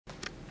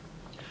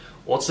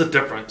What's the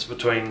difference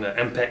between the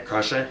impact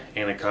crusher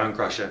and a cone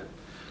crusher?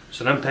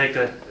 So an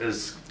impactor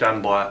is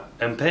done by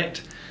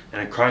impact,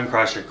 and a cone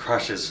crusher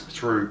crushes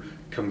through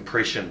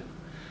compression.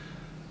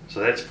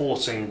 So that's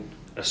forcing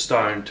a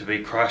stone to be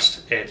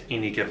crushed at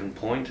any given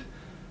point,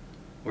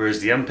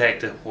 whereas the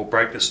impactor will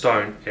break the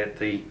stone at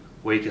the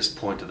weakest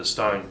point of the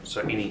stone.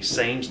 So any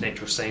seams,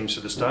 natural seams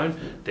to the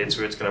stone, that's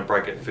where it's going to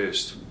break it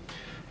first.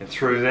 And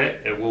through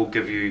that, it will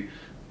give you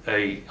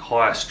a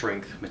higher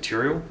strength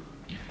material.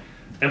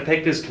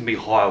 Impactors can be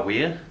higher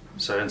wear,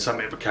 so in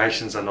some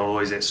applications they're not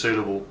always that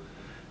suitable.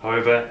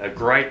 However, a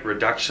great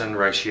reduction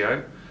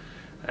ratio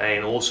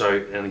and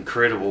also an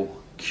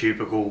incredible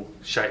cubical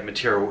shaped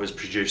material is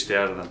produced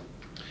out of them.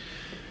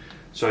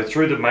 So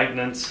through the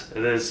maintenance,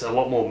 it is a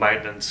lot more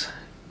maintenance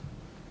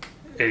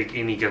at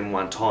any given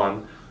one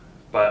time,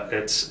 but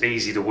it's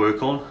easy to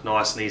work on,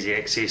 nice and easy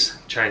access.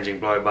 Changing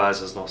blow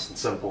bars is nice and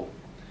simple.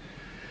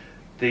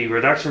 The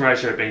reduction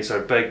ratio being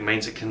so big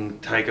means it can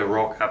take a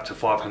rock up to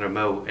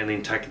 500mm and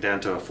then take it down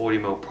to a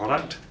 40mm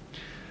product.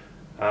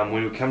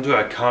 When we come to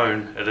our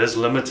cone, it is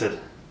limited.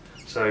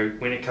 So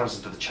when it comes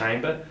into the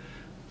chamber,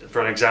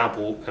 for an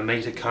example, a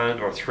metre cone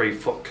or a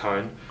 3-foot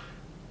cone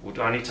would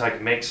only take a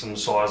maximum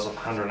size of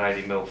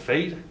 180mm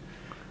feed,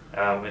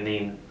 and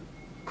then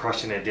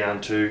crushing that down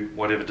to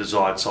whatever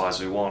desired size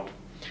we want.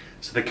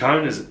 So the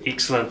cone is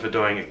excellent for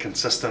doing a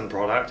consistent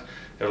product.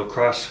 It'll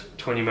crush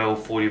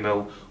 20mm,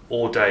 40mm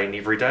all day and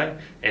every day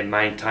and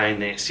maintain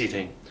that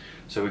setting.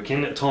 So we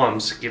can at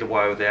times get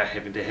away without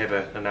having to have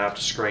an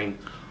after screen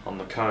on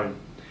the cone.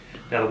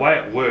 Now the way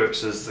it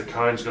works is the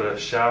cone's got a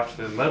shaft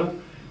in the middle,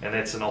 and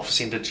that's an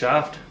off-centered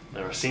shaft,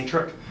 or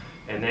eccentric,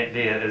 and that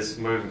there is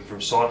moving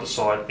from side to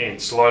side and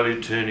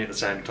slowly turning at the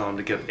same time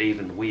to give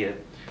even wear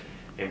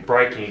and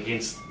breaking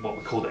against what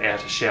we call the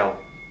outer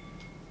shell.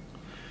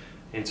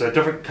 And so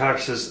different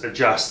crushers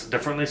adjust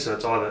differently, so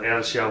it's either the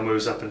outer shell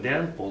moves up and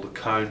down or the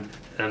cone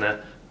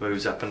inner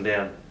moves up and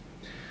down.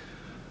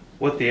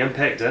 With the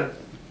impactor,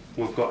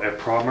 we've got our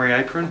primary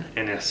apron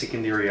and our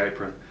secondary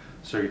apron.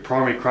 So your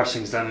primary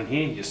crushing is done in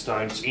here, your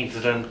stone's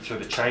entered in through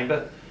the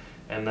chamber,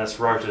 and this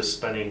rotor's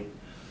spinning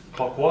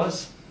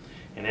clockwise.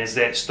 And as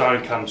that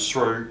stone comes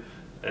through,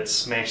 it's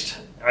smashed.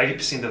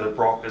 80% of the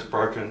rock is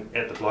broken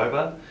at the blow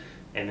bar,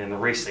 and then the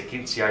rest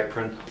against the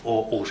apron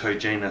or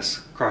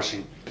autogenous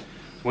crushing.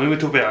 When we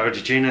talk about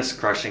autogenous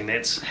crushing,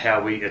 that's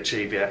how we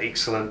achieve our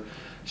excellent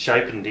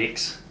shape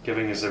index,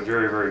 giving us a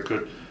very, very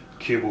good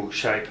cubal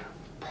shape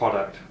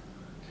product.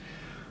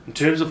 In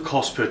terms of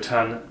cost per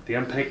tonne, the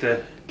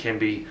impactor can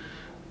be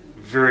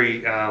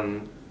a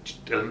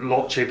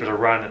lot cheaper to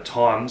run at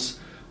times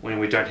when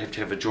we don't have to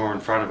have a jaw in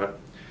front of it,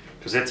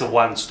 because that's a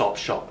one-stop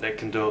shop that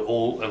can do it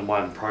all in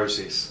one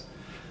process.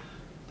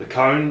 The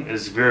cone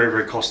is very,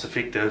 very cost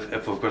effective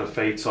if we've got a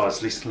feed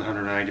size less than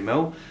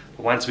 180mm,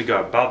 but once we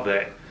go above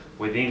that,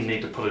 we then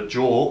need to put a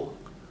jaw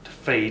to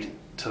feed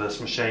to this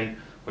machine,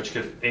 which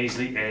could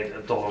easily add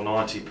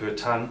 $1.90 per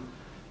tonne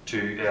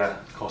to our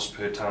cost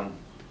per tonne.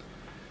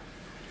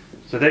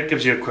 So that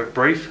gives you a quick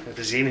brief. If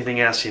there's anything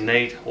else you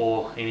need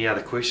or any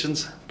other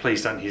questions,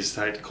 please don't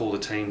hesitate to call the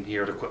team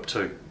here at Equip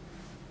 2.